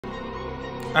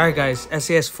Alright guys,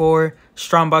 SAS 4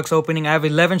 Strongbox opening. I have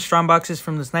 11 Strongboxes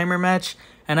from this nightmare match,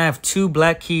 and I have 2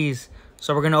 black keys.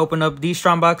 So we're going to open up these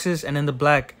Strongboxes and then the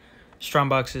black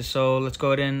Strongboxes. So let's go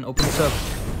ahead and open this up.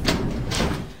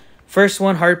 First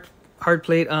one, hard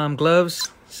plate gloves.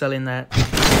 Selling that.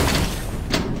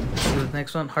 Let's see the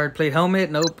next one. Hard plate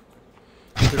helmet. Nope.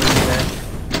 We don't need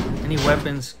that. Any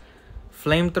weapons?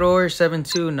 Flamethrower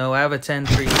 7.2. No, I have a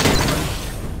 10.3.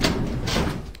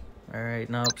 Alright,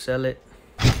 nope. Sell it.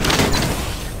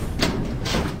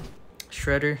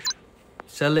 Shredder.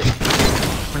 Sell it.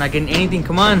 We're not getting anything.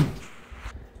 Come on.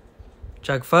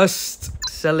 Jug Fust.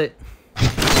 Sell it.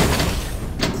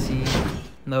 Let's see.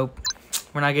 Nope.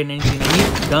 We're not getting anything. I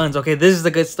need guns. Okay, this is the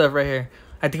good stuff right here.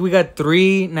 I think we got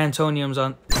 3 Nantoniums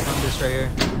on this right here.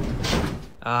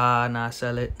 Nah,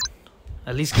 sell it.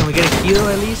 At least, can we get a kilo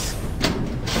at least?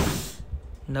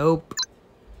 Nope.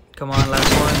 Come on,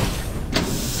 last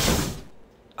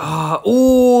one.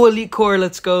 Ooh, Elite Core.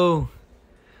 Let's go.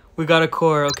 We got a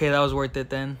core. Okay, that was worth it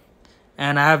then.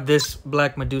 And I have this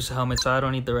black Medusa helmet, so I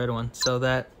don't need the red one. So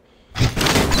that.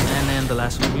 And then the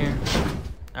last one here.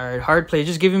 Alright, hard plate.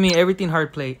 Just giving me everything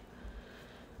hard plate.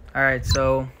 Alright,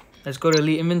 so let's go to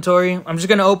Elite Inventory. I'm just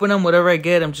going to open them. Whatever I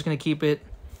get, I'm just going to keep it.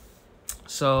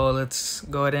 So let's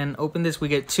go ahead and open this. We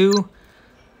get 2.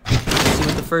 Let's see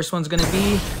what the first one's going to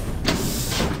be.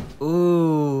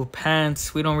 Ooh,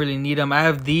 pants. We don't really need them. I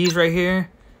have these right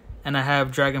here. And I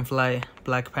have Dragonfly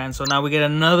black pants. So now we get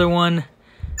another one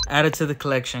added to the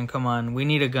collection. Come on. We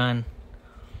need a gun.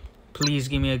 Please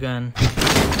give me a gun.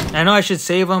 I know I should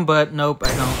save them, but nope,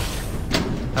 I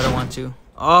don't. I don't want to.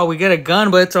 Oh, we get a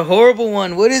gun, but it's a horrible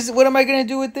one. What am I going to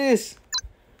do with this?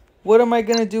 What am I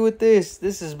going to do with this?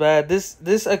 This is bad.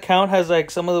 This account has like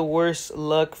some of the worst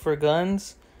luck for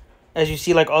guns. As you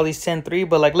see, like all these 10-3.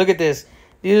 But like, look at this.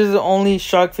 These are the only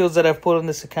shock fields that I've put on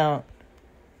this account.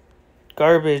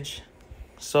 Garbage.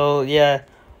 So yeah,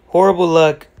 horrible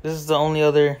luck. This is the only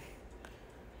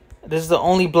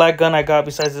black gun I got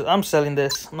besides this. I'm selling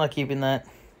this. I'm not keeping that.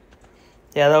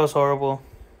 Yeah, that was horrible.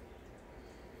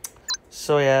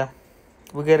 So yeah,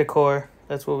 we get a core.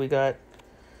 That's what we got.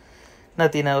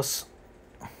 Nothing else.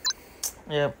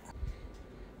 Yep.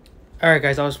 Alright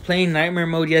guys, I was playing Nightmare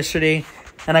Mode yesterday,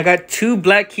 and I got 2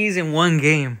 black keys in 1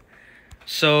 game.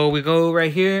 So we go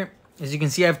right here. As you can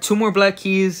see, I have 2 more black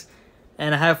keys.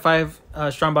 And I have 5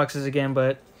 Strongboxes again,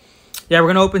 but yeah, we're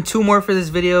going to open 2 more for this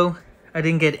video. I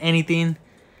didn't get anything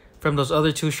from those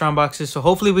other 2 Strongboxes, so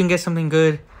hopefully we can get something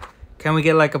good. Can we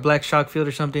get like a black shock field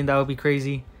or something? That would be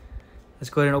crazy.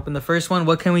 Let's go ahead and open the first one.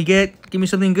 What can we get? Give me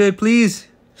something good, please.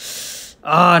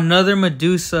 Another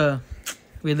Medusa.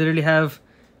 We literally have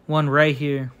one right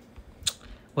here.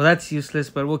 Well, that's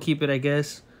useless, but we'll keep it, I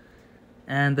guess.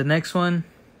 And the next one.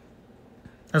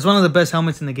 That's one of the best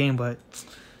helmets in the game, but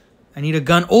I need a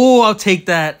gun. Oh, I'll take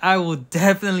that. I will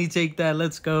definitely take that.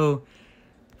 Let's go.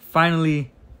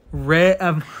 Finally. Red.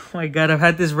 Oh my god, I've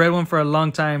had this red one for a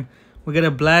long time. We get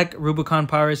a black Rubicon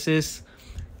Power Assist.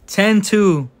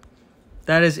 10-2.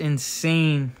 That is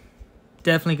insane.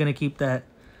 Definitely going to keep that.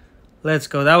 Let's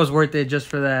go. That was worth it just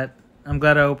for that. I'm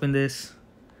glad I opened this.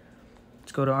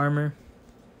 Let's go to armor.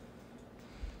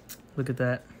 Look at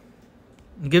that.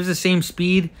 It gives the same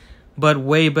speed, but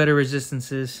way better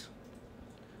resistances.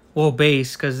 Well,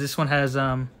 base, because this one has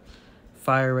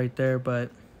fire right there.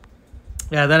 But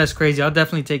yeah, that is crazy. I'll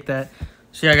definitely take that.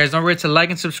 So yeah, guys, don't forget to like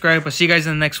and subscribe. I'll see you guys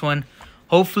in the next one.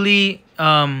 Hopefully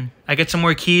I get some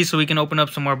more keys so we can open up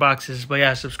some more boxes. But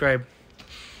yeah, subscribe.